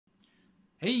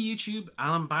Hey YouTube,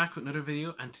 Alan back with another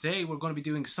video, and today we're going to be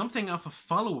doing something of a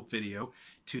follow-up video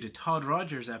to the Todd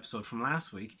Rodgers episode from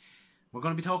last week. We're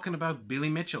going to be talking about Billy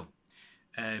Mitchell.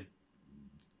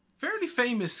 Fairly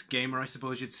famous gamer, I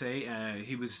suppose you'd say.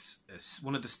 He was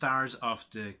one of the stars of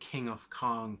the King of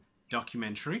Kong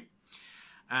documentary,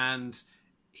 and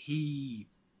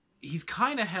he's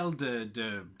kind of held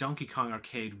the Donkey Kong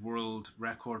arcade world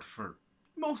record for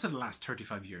most of the last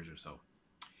 35 years or so.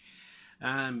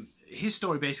 His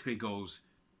story basically goes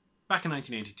back in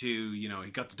 1982. You know, he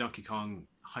got the Donkey Kong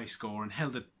high score and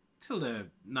held it till the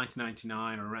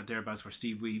 1999 or right thereabouts, where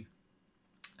Steve Wiebe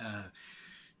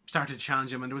started to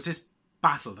challenge him, and there was this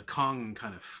battle, the Kong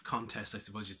kind of contest, I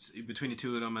suppose, it's between the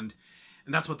two of them, and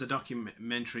that's what the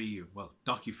documentary, well,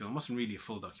 docu-film, wasn't really a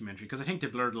full documentary, because I think they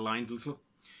blurred the lines a little,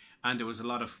 and there was a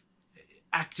lot of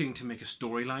acting to make a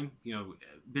storyline. You know,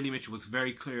 Billy Mitchell was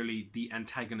very clearly the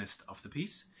antagonist of the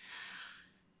piece.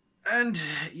 And,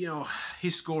 you know,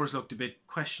 his scores looked a bit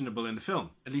questionable in the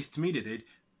film. At least to me they did.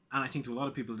 And I think to a lot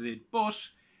of people they did. But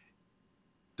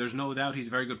there's no doubt he's a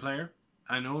very good player.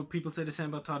 I know people say the same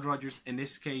about Todd Rodgers. In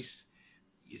this case,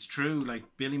 it's true. Like,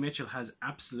 Billy Mitchell has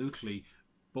absolutely,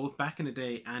 both back in the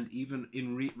day and even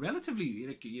in relatively,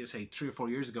 like you say, 3 or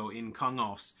 4 years ago in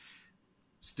Kong-offs,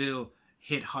 still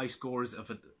hit high scores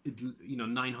of,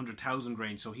 900,000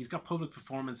 range. So he's got public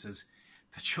performances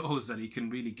that shows that he can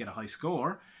really get a high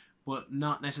score, but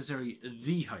not necessarily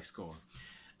the high score.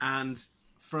 And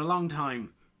for a long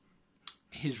time,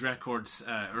 his records, the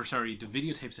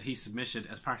videotapes that he submitted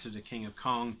as part of the King of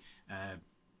Kong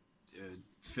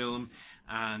film,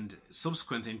 and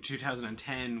subsequent in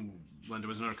 2010, when there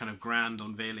was another kind of grand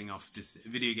unveiling of this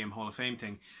Video Game Hall of Fame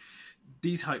thing,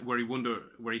 these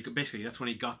basically, that's when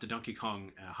he got the Donkey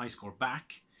Kong high score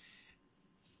back.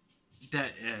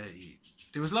 That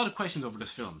there was a lot of questions over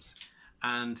those films,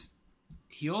 and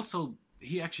he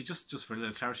actually, just for a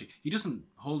little clarity, he doesn't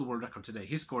hold the world record today.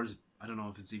 His scores, I don't know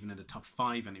if it's even in the top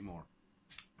 5 anymore,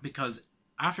 because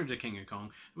after the King of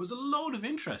Kong there was a load of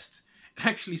interest. It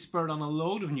actually spurred on a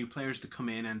load of new players to come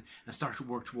in and start to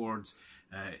work towards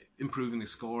improving the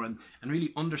score and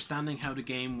really understanding how the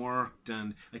game worked.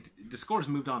 And like, the scores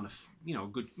moved on,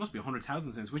 good, must be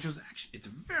 100,000 since, which was actually, it's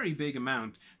a very big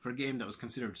amount for a game that was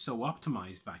considered so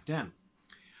optimized back then.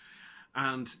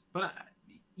 But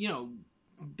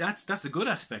that's a good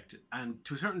aspect, and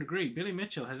to a certain degree Billy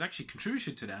Mitchell has actually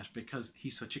contributed to that, because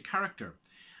he's such a character.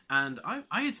 And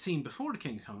I had seen, before the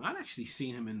King of Kong, I'd actually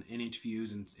seen him in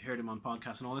interviews and heard him on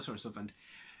podcasts and all this sort of stuff, and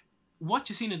what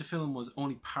you seen in the film was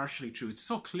only partially true. It's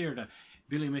so clear that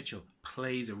Billy Mitchell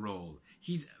plays a role.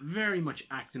 He's very much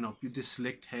acting up the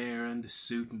slicked hair and the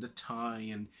suit and the tie,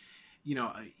 and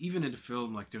even in the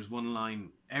film, like, there's one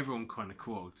line everyone kind of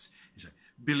quotes. It's like,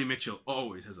 Billy Mitchell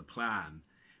always has a plan.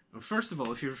 Well, first of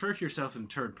all, if you refer to yourself in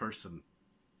third person,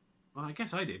 well, I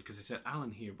guess I did, because I said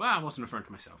Alan here. Well, I wasn't referring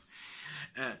to myself.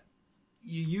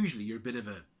 You're a bit of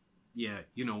a,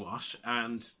 you know what,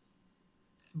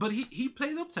 but he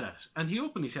plays up to that, and he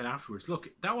openly said afterwards, look,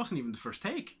 that wasn't even the first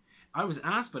take. I was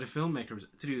asked by the filmmakers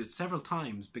to do it several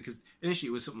times, because initially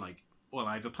it was something like, well,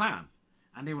 I have a plan,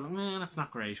 and they were like, well, that's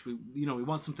not great. We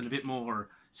want something a bit more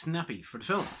snappy for the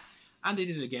film, and they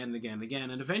did it again and again and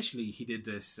again, and eventually he did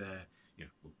this.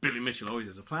 Well, Billy Mitchell always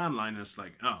has a plan line, and it's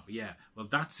like, oh yeah, well,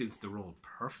 that suits the role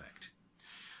perfect.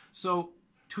 So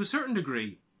to a certain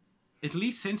degree, at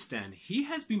least since then, he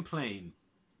has been playing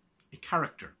a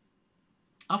character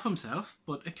of himself,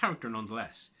 but a character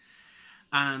nonetheless.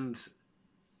 And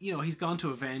he's gone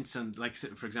to events, and, like,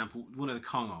 for example, one of the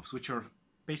Kong-offs, which are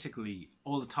basically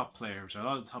all the top players, or a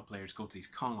lot of the top players go to these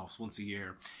Kong-offs once a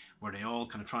year, where they all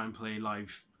kind of try and play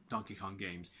live Donkey Kong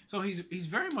games. So he's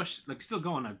very much, like, still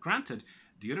going. Now, granted,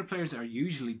 the other players are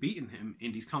usually beating him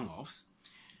in these Kong-offs,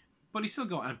 but he's still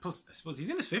going. And plus, I suppose he's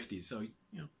in his 50s, so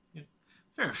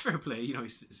fair play.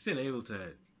 He's still able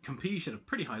to compete at a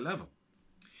pretty high level.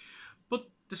 But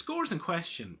the scores in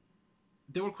question,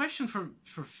 they were questioned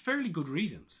for fairly good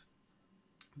reasons,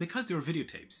 because they were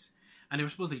videotapes, and they were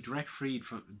supposedly direct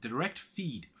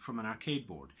feed from an arcade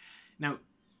board. Now,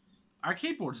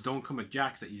 arcade boards don't come with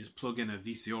jacks that you just plug in a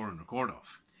VCR and record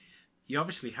off. You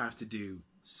obviously have to do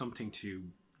something to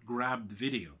grab the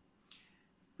video.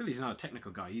 Billy's not a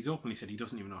technical guy. He's openly said he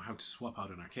doesn't even know how to swap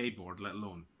out an arcade board, let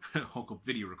alone hook up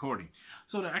video recording.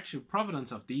 So the actual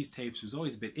provenance of these tapes was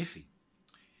always a bit iffy.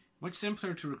 Much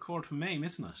simpler to record from Mame,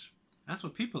 isn't it? That's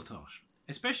what people thought.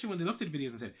 Especially when they looked at the videos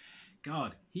and said,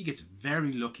 God, he gets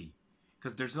very lucky,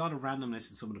 because there's a lot of randomness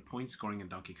in some of the point scoring in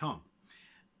Donkey Kong.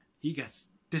 He gets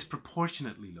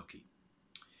disproportionately lucky,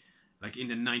 like in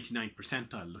the 99th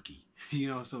percentile lucky,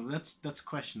 so that's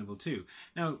questionable too.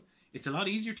 Now, It's a lot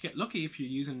easier to get lucky if you're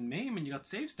using Mame and you got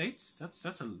save states. It's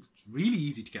really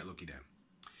easy to get lucky then.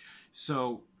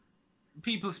 So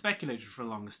people speculated for the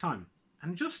longest time.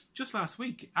 And just last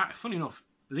week, funny enough,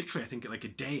 literally I think like a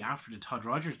day after the Todd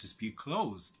Rodgers dispute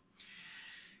closed,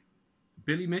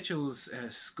 Billy Mitchell's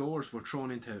scores were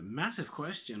thrown into massive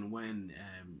question when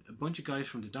a bunch of guys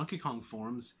from the Donkey Kong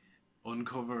forums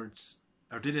uncovered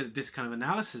or did this kind of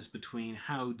analysis between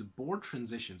how the board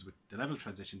transitions, with the level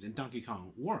transitions in Donkey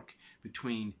Kong work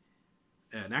between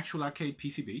an actual arcade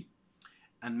PCB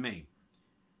and Mame.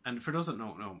 And for those that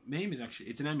don't know, Mame is actually,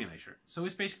 it's an emulator. So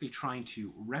it's basically trying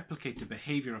to replicate the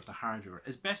behavior of the hardware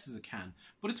as best as it can,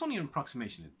 but it's only an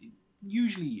approximation.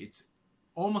 Usually it's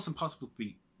almost impossible to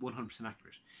be 100%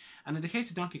 accurate. And in the case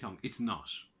of Donkey Kong, it's not.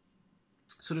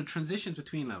 So the transitions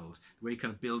between levels, the way it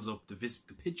kind of builds up the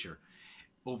picture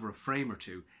over a frame or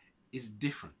two, is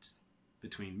different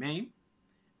between Mame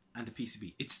and the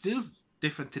PCB. It's still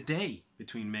different today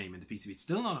between Mame and the PCB. It's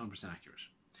still not 100% accurate.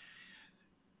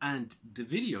 And the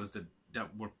videos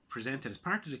that were presented as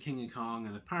part of the King of Kong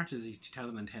and as part of his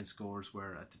 2010 scores,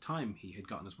 where at the time he had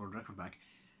gotten his world record back,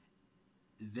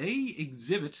 they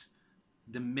exhibit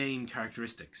the main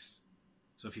characteristics.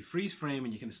 So if you freeze frame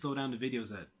and you can slow down the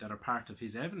videos that are part of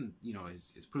his evidence, you know,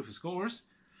 his proof of scores,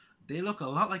 they look a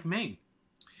lot like Mame.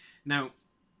 Now,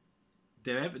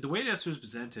 the way this was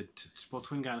presented to both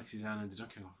Twin Galaxies and in the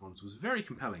Donkey Kong forums was very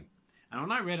compelling. And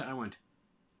when I read it, I went,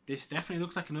 this definitely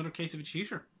looks like another case of a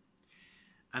cheater.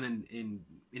 And in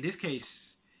this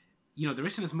case, you know, there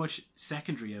isn't as much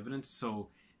secondary evidence. So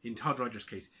in Todd Rodgers'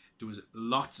 case, there was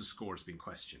lots of scores being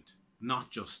questioned,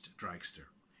 not just Dragster.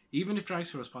 Even if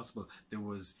Dragster was possible, there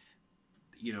was,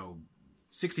 you know,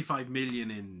 65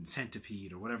 million in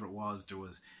Centipede or whatever it was. There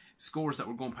was scores that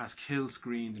were going past kill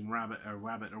screens and Rabbit or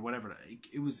whatever.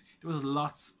 There was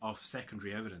lots of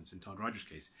secondary evidence in Todd Rodgers'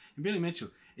 case. In Billy Mitchell,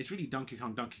 it's really Donkey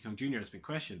Kong Jr. that's been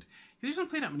questioned. He doesn't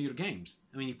play that many other games.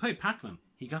 I mean, he played Pac-man.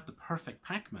 He got the perfect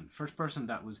Pac-man. First person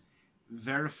that was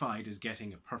verified as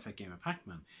getting a perfect game of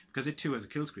Pac-man. Because it too has a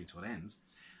kill screen, so it ends.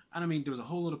 And I mean, there was a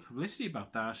whole lot of publicity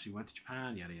about that. He went to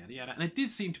Japan, yada, yada, yada. And it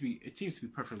seems to be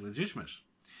perfectly legitimate.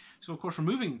 So, of course,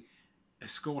 removing a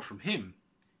score from him,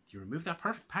 do you remove that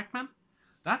perfect Pac-man?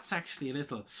 That's actually a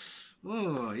little,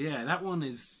 oh yeah, that one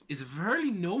is a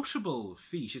very notable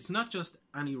feat. It's not just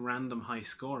any random high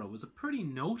score. It was a pretty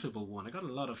notable one. It got a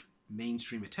lot of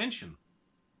mainstream attention.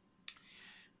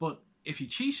 But if you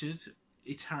cheated,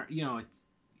 it's hard, you know,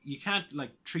 you can't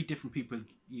like treat different people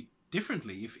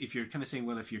differently. If you're kind of saying,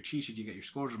 well, if you're cheated, you get your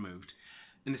scores removed.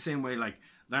 In the same way, like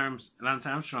Lance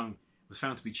Armstrong was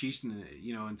found to be cheating,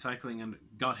 you know, in cycling and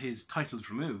got his titles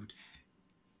removed.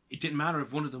 It didn't matter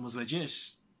if one of them was legit,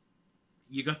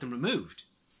 you got them removed.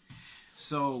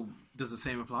 So, does the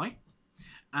same apply?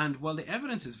 And while the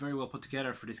evidence is very well put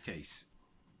together for this case,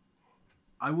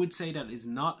 I would say that is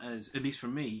not as, at least for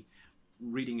me,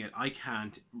 reading it, I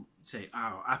can't say,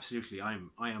 oh, absolutely, I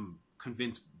am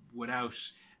convinced without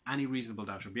any reasonable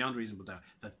doubt or beyond reasonable doubt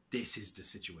that this is the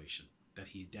situation, that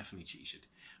he definitely cheated.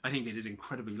 I think it is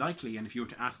incredibly likely, and if you were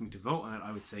to ask me to vote on it,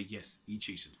 I would say, yes, he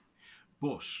cheated.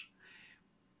 But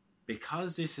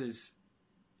because this is,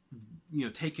 you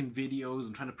know, taking videos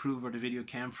and trying to prove where the video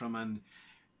came from and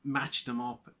match them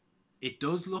up, it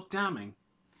does look damning,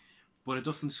 but it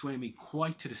doesn't sway me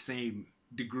quite to the same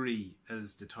degree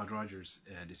as the Todd Rodgers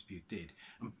dispute did.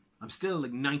 I'm still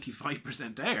like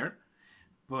 95% there,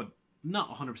 but not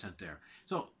 100% there.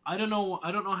 So I don't know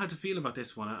how to feel about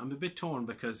this one. I'm a bit torn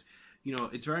because, you know,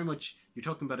 it's very much, you're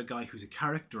talking about a guy who's a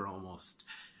character almost.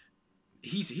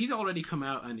 He's already come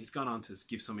out and he's gone on to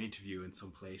give some interview in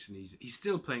some place, and he's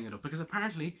still playing it up because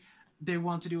apparently they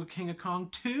want to do a King of Kong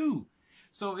 2.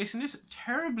 So isn't this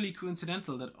terribly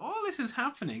coincidental that all this is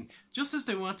happening just as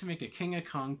they want to make a King of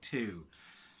Kong 2?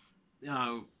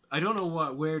 Now, I don't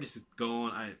know where this is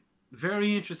going.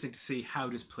 Very interesting to see how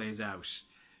this plays out.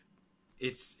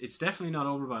 It's definitely not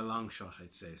over by a long shot,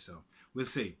 I'd say. So we'll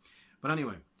see. But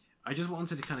anyway, I just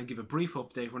wanted to kind of give a brief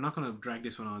update. We're not going to drag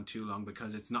this one on too long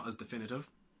because it's not as definitive.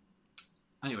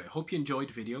 Anyway, hope you enjoyed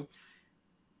the video.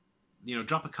 You know,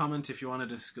 drop a comment if you want to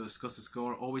discuss the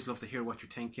score. Always love to hear what you're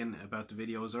thinking about the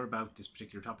videos or about this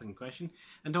particular topic in question.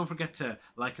 And don't forget to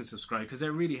like and subscribe because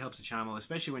that really helps the channel,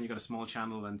 especially when you've got a small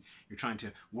channel and you're trying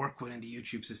to work within the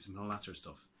YouTube system and all that sort of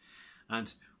stuff.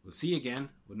 And we'll see you again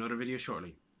with another video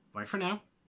shortly. Bye for now.